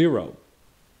value 0.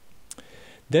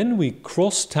 Then we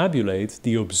cross-tabulate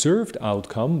the observed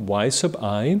outcome, y sub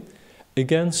I,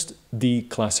 against the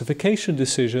classification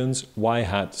decisions, y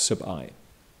hat sub I.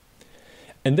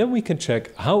 And then we can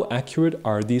check how accurate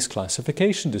are these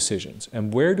classification decisions,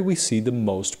 and where do we see the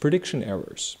most prediction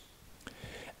errors.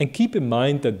 And keep in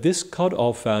mind that this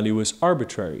cutoff value is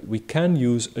arbitrary. We can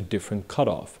use a different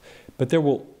cutoff, but there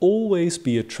will always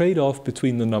be a trade-off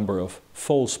between the number of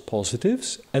false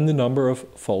positives and the number of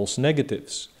false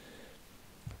negatives.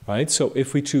 Right? So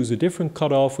if we choose a different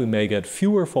cutoff, we may get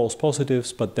fewer false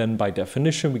positives, but then by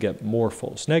definition we get more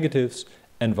false negatives,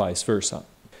 and vice versa.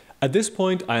 At this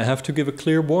point, I have to give a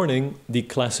clear warning. The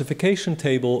classification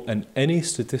table and any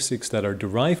statistics that are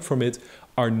derived from it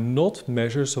are not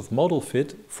measures of model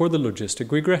fit for the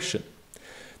logistic regression.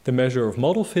 The measure of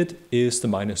model fit is the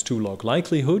 -2 log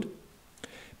likelihood,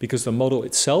 because the model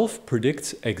itself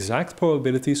predicts exact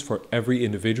probabilities for every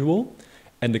individual,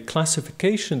 and the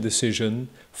classification decision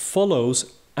follows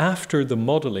after the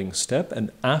modeling step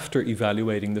and after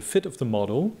evaluating the fit of the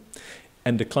model,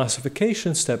 and the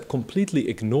classification step completely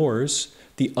ignores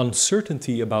the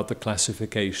uncertainty about the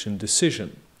classification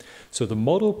decision. So the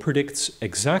model predicts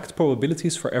exact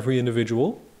probabilities for every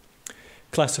individual.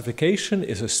 Classification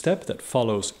is a step that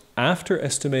follows after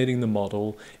estimating the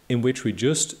model, in which we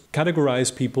just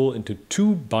categorize people into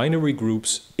two binary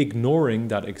groups, ignoring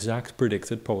that exact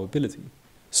predicted probability.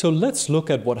 So let's look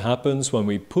at what happens when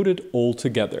we put it all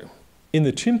together. In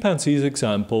the chimpanzee's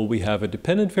example, we have a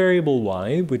dependent variable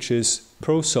y, which is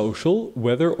prosocial,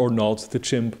 whether or not the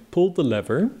chimp pulled the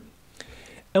lever.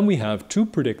 And we have two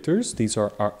predictors. These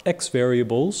are our x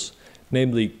variables,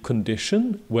 namely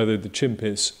condition, whether the chimp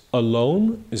is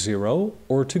alone, 0,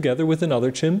 or together with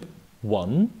another chimp,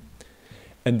 1.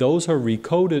 And those are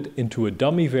recoded into a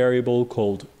dummy variable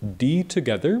called d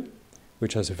together,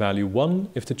 which has a value 1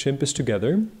 if the chimp is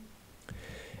together.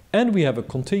 And we have a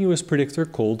continuous predictor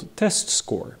called test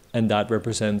score, and that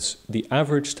represents the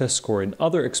average test score in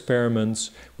other experiments,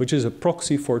 which is a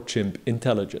proxy for chimp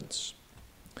intelligence.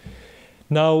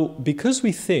 Now, because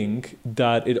we think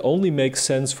that it only makes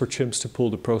sense for chimps to pull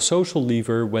the prosocial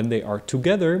lever when they are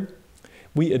together,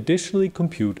 we additionally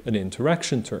compute an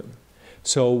interaction term.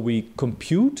 So we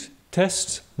compute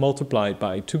test multiplied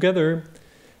by together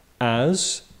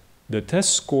as the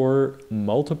test score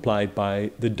multiplied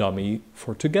by the dummy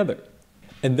for together.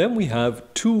 And then we have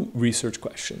two research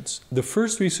questions. The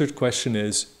first research question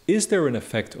is there an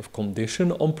effect of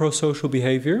condition on prosocial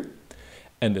behavior?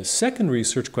 And the second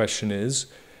research question is,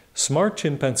 smart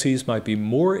chimpanzees might be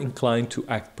more inclined to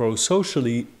act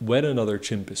prosocially when another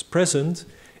chimp is present.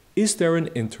 Is there an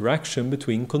interaction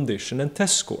between condition and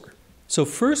test score? So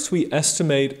first we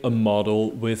estimate a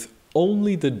model with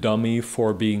only the dummy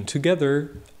for being together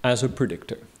as a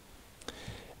predictor.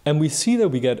 And we see that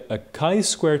we get a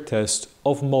chi-square test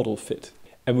of model fit.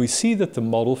 And we see that the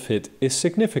model fit is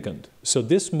significant. So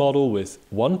this model with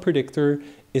one predictor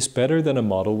is better than a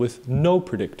model with no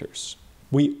predictors.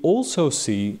 We also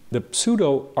see the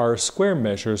pseudo R-square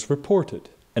measures reported.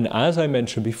 And as I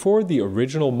mentioned before, the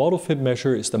original model fit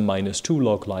measure is the -2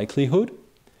 log likelihood.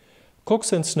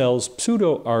 Cox and Snell's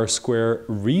pseudo R-square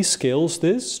rescales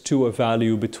this to a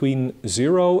value between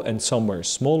 0 and somewhere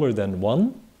smaller than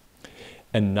 1.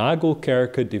 And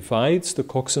Nagelkerke divides the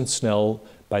Cox and Snell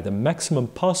by the maximum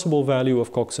possible value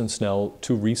of Cox and Snell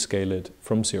to rescale it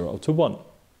from 0 to 1.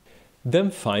 Then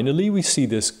finally we see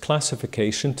this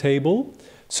classification table.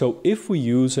 So if we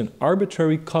use an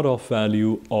arbitrary cutoff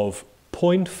value of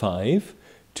 0.5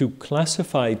 to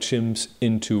classify chimps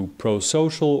into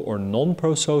prosocial or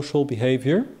non-prosocial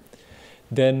behavior,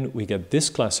 then we get this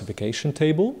classification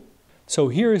table. So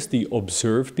here is the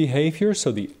observed behavior,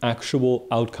 so the actual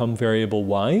outcome variable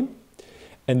y.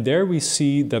 And there we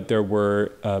see that there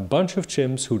were a bunch of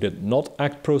chimps who did not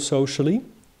act prosocially.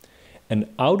 And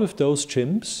out of those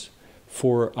chimps,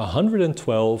 for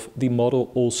 112, the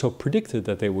model also predicted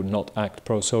that they would not act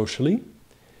prosocially.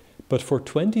 But for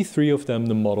 23 of them,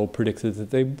 the model predicted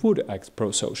that they would act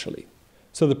prosocially.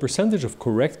 So the percentage of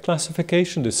correct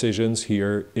classification decisions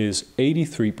here is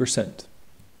 83%.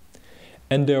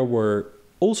 And there were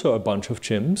also a bunch of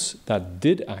chimps that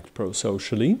did act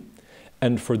prosocially.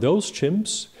 And for those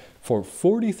chimps, for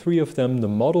 43 of them, the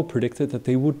model predicted that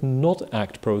they would not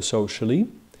act prosocially.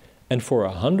 And for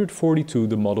 142,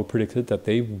 the model predicted that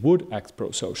they would act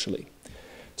prosocially.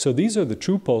 So these are the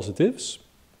true positives.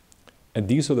 And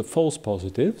these are the false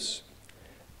positives,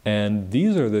 and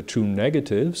these are the true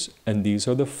negatives, and these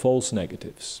are the false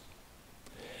negatives.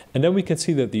 And then we can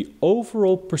see that the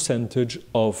overall percentage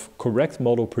of correct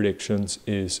model predictions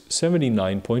is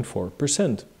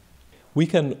 79.4%. We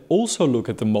can also look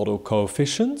at the model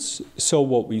coefficients. So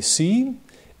what we see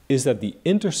is that the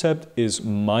intercept is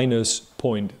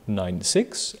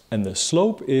 -0.96 and the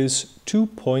slope is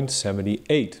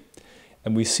 2.78.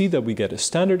 And we see that we get a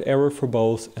standard error for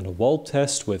both and a wald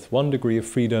test with 1 degree of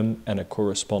freedom and a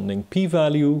corresponding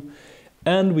p-value.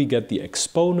 And we get the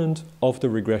exponent of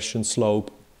the regression slope.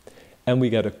 And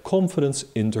we get a confidence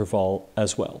interval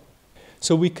as well.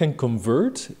 So we can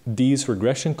convert these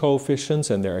regression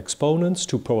coefficients and their exponents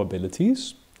to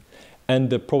probabilities. And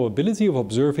the probability of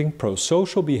observing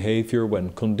prosocial behavior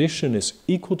when condition is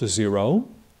equal to 0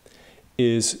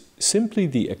 is simply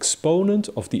the exponent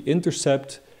of the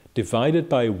intercept divided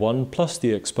by 1 plus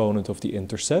the exponent of the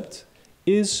intercept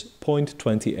is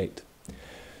 0.28.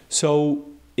 So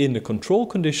in the control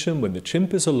condition, when the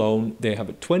chimp is alone, they have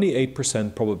a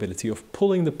 28% probability of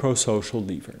pulling the prosocial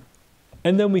lever.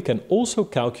 And then we can also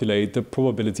calculate the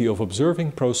probability of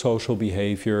observing prosocial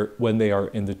behavior when they are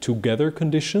in the together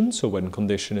condition, so when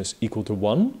condition is equal to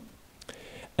 1.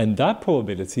 And that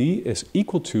probability is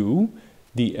equal to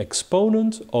the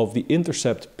exponent of the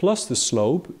intercept plus the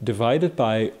slope divided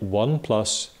by 1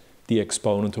 plus the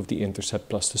exponent of the intercept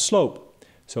plus the slope.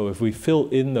 So if we fill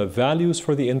in the values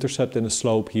for the intercept and the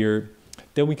slope here,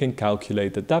 then we can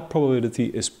calculate that that probability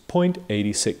is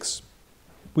 0.86.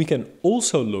 We can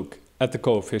also look at the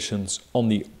coefficients on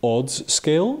the odds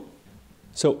scale.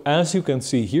 So as you can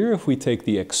see here, if we take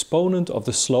the exponent of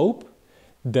the slope,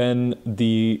 then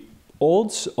the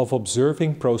odds of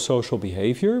observing prosocial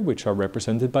behavior, which are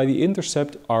represented by the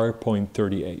intercept, are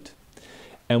 0.38.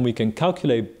 And we can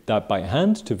calculate that by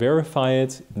hand to verify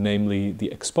it, namely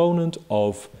the exponent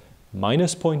of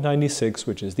 -0.96,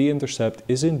 which is the intercept,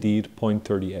 is indeed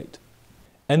 0.38.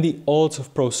 And the odds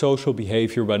of prosocial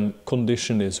behavior when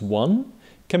condition is 1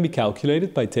 can be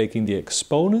calculated by taking the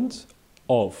exponent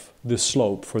of the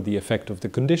slope for the effect of the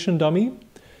condition dummy,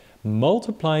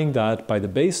 multiplying that by the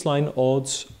baseline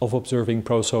odds of observing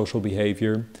prosocial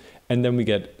behavior, and then we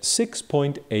get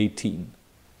 6.18.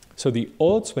 So the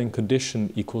odds when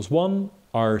condition equals 1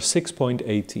 are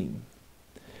 6.18.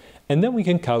 And then we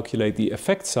can calculate the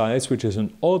effect size, which is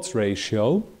an odds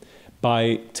ratio,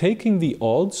 by taking the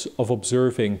odds of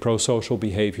observing prosocial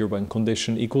behavior when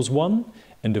condition equals 1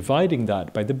 and dividing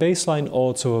that by the baseline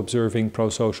odds of observing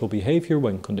prosocial behavior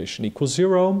when condition equals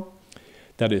 0.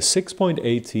 That is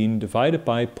 6.18 divided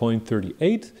by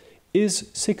 0.38 is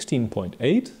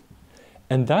 16.8,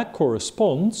 and that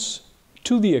corresponds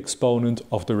to the exponent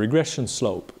of the regression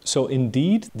slope. So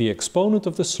indeed, the exponent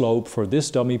of the slope for this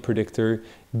dummy predictor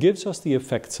gives us the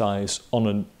effect size on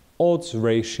an odds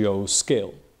ratio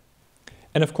scale.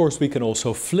 And of course, we can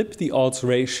also flip the odds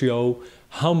ratio.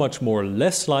 How much more or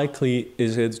less likely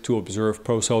is it to observe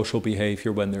prosocial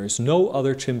behavior when there is no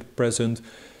other chimp present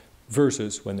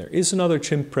versus when there is another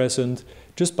chimp present,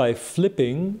 just by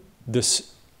flipping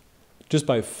this just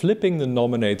by flipping the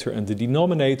numerator and the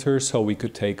denominator. So we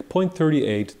could take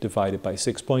 0.38 divided by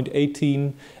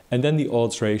 6.18, and then the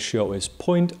odds ratio is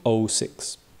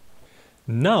 0.06.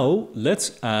 Now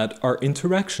let's add our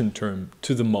interaction term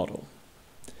to the model.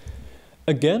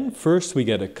 Again, first we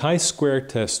get a chi-square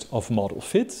test of model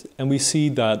fit, and we see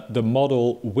that the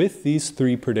model with these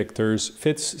three predictors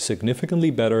fits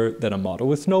significantly better than a model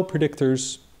with no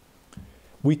predictors.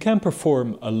 We can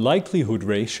perform a likelihood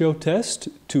ratio test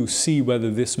to see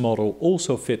whether this model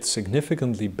also fits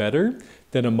significantly better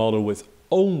than a model with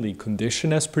only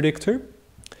condition as predictor.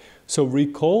 So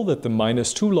recall that the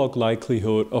 -2 log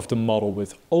likelihood of the model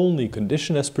with only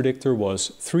condition as predictor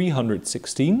was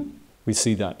 316. We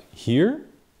see that here.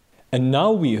 And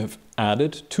now we have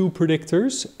added two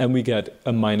predictors and we get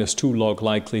a -2 log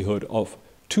likelihood of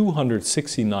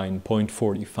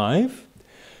 269.45.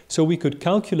 So we could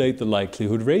calculate the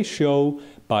likelihood ratio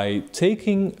by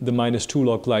taking the -2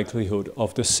 log likelihood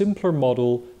of the simpler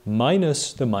model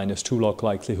minus the -2 log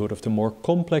likelihood of the more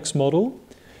complex model.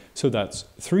 So that's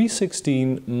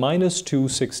 316 minus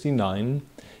 269,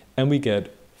 and we get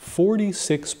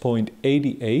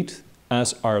 46.88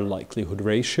 as our likelihood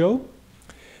ratio.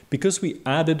 Because we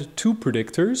added two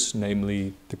predictors,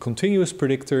 namely the continuous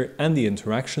predictor and the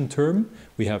interaction term,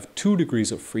 we have 2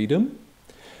 degrees of freedom.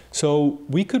 So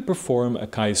we could perform a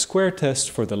chi-square test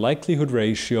for the likelihood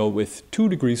ratio with 2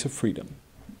 degrees of freedom.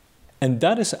 And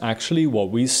that is actually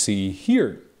what we see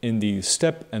here in the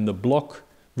step and the block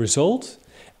result.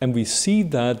 And we see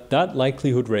that that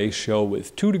likelihood ratio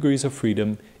with 2 degrees of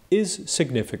freedom is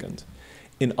significant.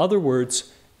 In other words,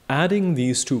 adding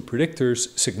these two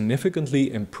predictors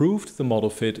significantly improved the model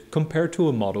fit compared to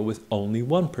a model with only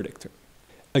one predictor.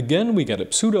 Again, we get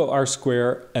a pseudo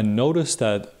R-square, and notice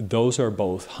that those are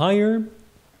both higher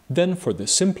than for the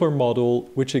simpler model,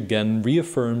 which again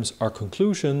reaffirms our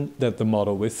conclusion that the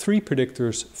model with 3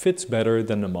 predictors fits better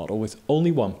than the model with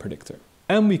only one predictor.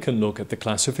 And we can look at the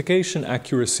classification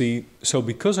accuracy. So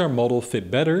because our model fit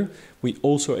better, we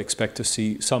also expect to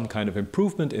see some kind of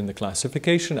improvement in the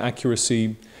classification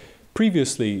accuracy.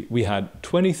 Previously, we had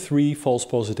 23 false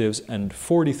positives and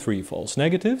 43 false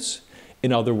negatives.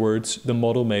 In other words, the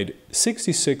model made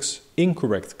 66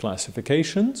 incorrect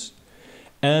classifications.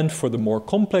 And for the more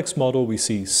complex model, we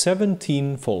see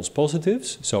 17 false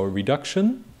positives, so a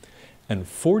reduction, and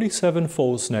 47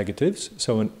 false negatives,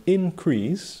 so an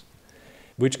increase,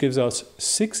 which gives us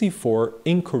 64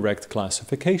 incorrect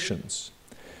classifications.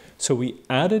 So we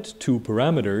added 2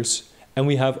 parameters, and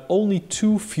we have only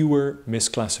 2 fewer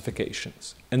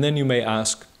misclassifications. And then you may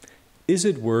ask, is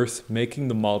it worth making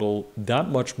the model that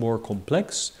much more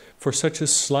complex for such a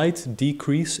slight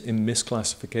decrease in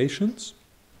misclassifications?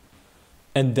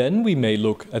 And then we may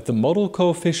look at the model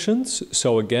coefficients.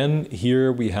 So again,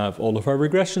 here we have all of our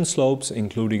regression slopes,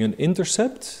 including an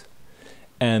intercept,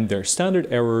 and their standard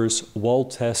errors, wall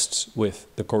tests with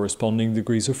the corresponding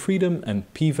degrees of freedom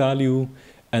and p-value,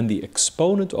 and the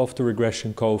exponent of the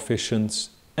regression coefficients,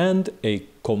 and a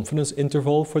confidence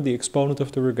interval for the exponent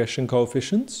of the regression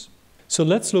coefficients. So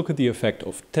let's look at the effect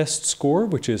of test score,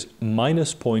 which is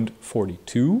minus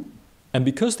 0.42. And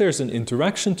because there's an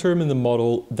interaction term in the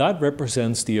model, that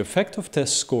represents the effect of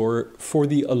test score for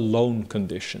the alone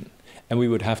condition. And we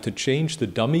would have to change the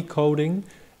dummy coding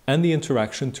and the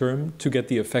interaction term to get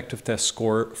the effect of test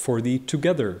score for the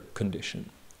together condition.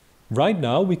 Right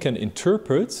now, we can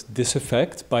interpret this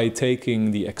effect by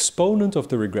taking the exponent of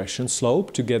the regression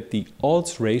slope to get the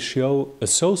odds ratio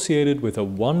associated with a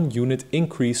 1 unit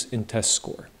increase in test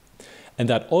score. And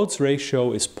that odds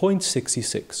ratio is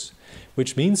 0.66,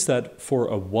 which means that for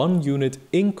a 1 unit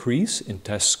increase in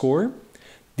test score,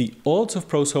 the odds of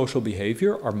prosocial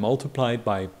behavior are multiplied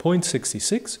by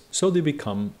 0.66, so they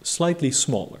become slightly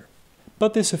smaller.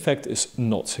 But this effect is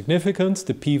not significant.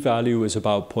 The p-value is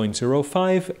about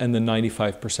 0.05, and the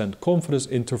 95% confidence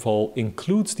interval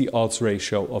includes the odds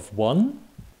ratio of 1.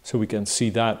 So we can see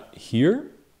that here.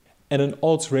 And an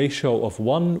odds ratio of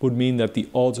 1 would mean that the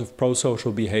odds of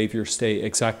prosocial behavior stay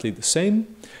exactly the same.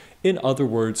 In other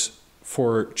words,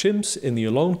 for chimps in the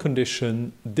alone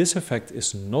condition, this effect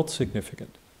is not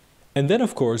significant. And then,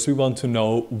 of course, we want to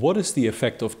know what is the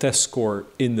effect of test score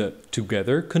in the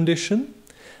together condition.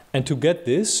 And to get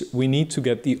this, we need to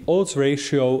get the odds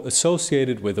ratio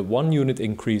associated with a 1 unit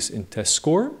increase in test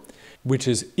score, which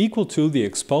is equal to the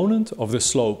exponent of the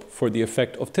slope for the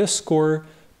effect of test score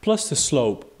plus the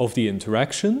slope of the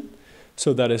interaction.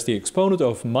 So that is the exponent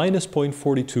of minus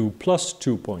 0.42 plus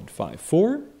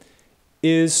 2.54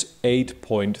 is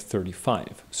 8.35.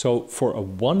 So for a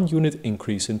 1 unit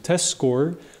increase in test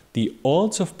score, the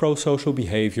odds of prosocial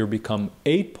behavior become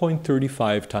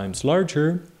 8.35 times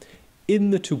larger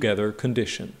in the together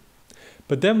condition.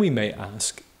 But then we may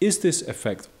ask, is this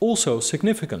effect also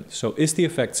significant? So is the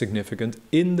effect significant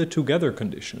in the together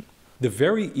condition? The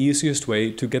very easiest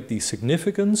way to get the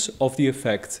significance of the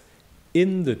effect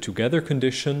in the together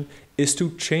condition is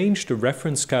to change the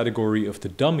reference category of the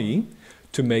dummy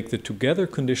to make the together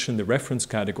condition the reference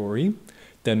category,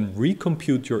 then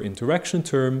recompute your interaction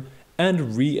term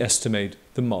and re-estimate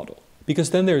the model.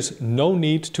 Because then there's no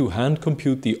need to hand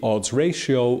compute the odds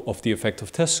ratio of the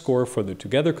effective test score for the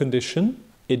together condition.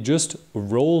 It just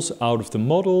rolls out of the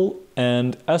model,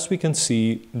 and as we can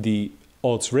see, the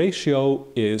odds ratio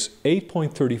is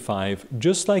 8.35,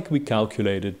 just like we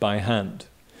calculated by hand.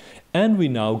 And we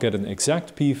now get an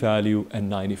exact p-value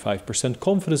and 95%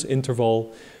 confidence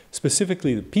interval.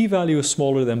 Specifically, the p-value is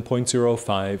smaller than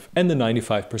 0.05 and the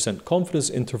 95% confidence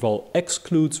interval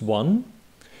excludes 1.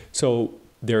 So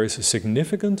there is a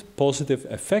significant positive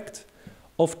effect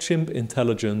of chimp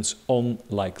intelligence on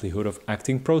likelihood of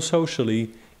acting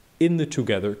prosocially in the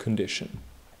together condition.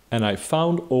 And I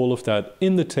found all of that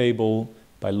in the table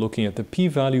by looking at the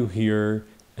p-value here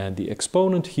and the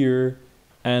exponent here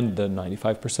and the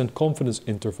 95% confidence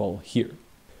interval here.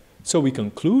 So we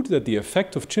conclude that the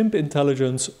effect of chimp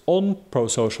intelligence on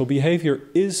prosocial behavior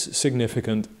is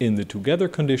significant in the together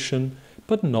condition,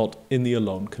 but not in the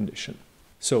alone condition.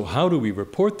 So how do we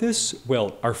report this?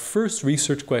 Well, our first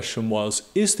research question was,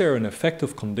 is there an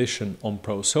effective condition on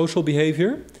prosocial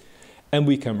behavior? And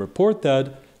we can report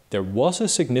that there was a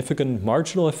significant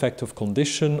marginal effective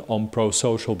condition on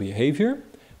prosocial behavior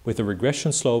with a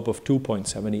regression slope of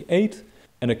 2.78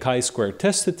 and a chi-square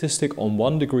test statistic on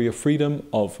 1 degree of freedom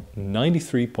of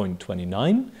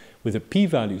 93.29 with a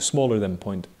p-value smaller than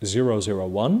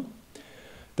 0.001.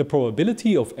 The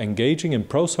probability of engaging in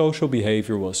prosocial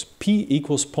behavior was p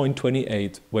equals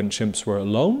 0.28 when chimps were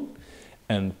alone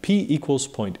and p equals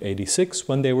 0.86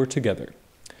 when they were together.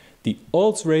 The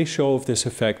odds ratio of this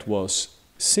effect was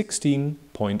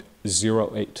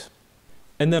 16.08.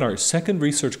 And then our second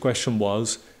research question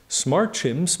was, smart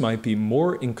chimps might be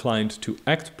more inclined to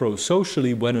act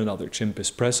prosocially when another chimp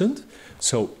is present.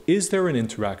 So is there an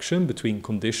interaction between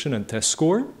condition and test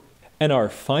score? And our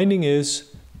finding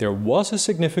is there was a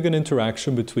significant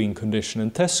interaction between condition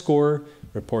and test score.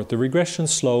 Report the regression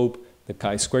slope, the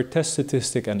chi-square test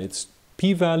statistic and its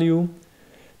p-value.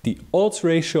 The odds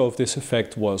ratio of this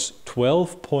effect was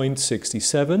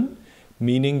 12.67,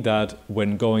 meaning that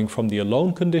when going from the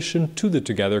alone condition to the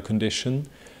together condition,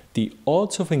 the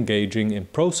odds of engaging in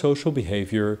prosocial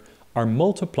behavior are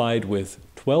multiplied with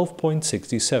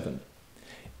 12.67.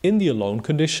 In the alone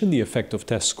condition, the effective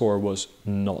test score was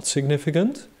not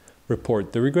significant.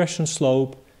 Report the regression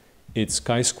slope, its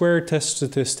chi-square test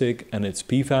statistic and its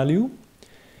p-value.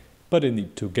 But in the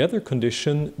together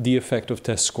condition, the effective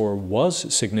test score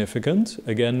was significant.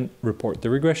 Again, report the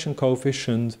regression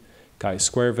coefficient,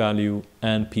 chi-square value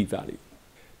and p-value.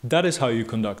 That is how you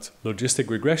conduct logistic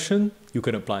regression. You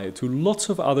can apply it to lots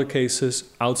of other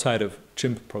cases outside of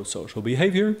chimp prosocial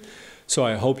behavior. So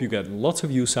I hope you get lots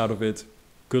of use out of it.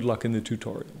 Good luck in the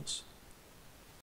tutorials.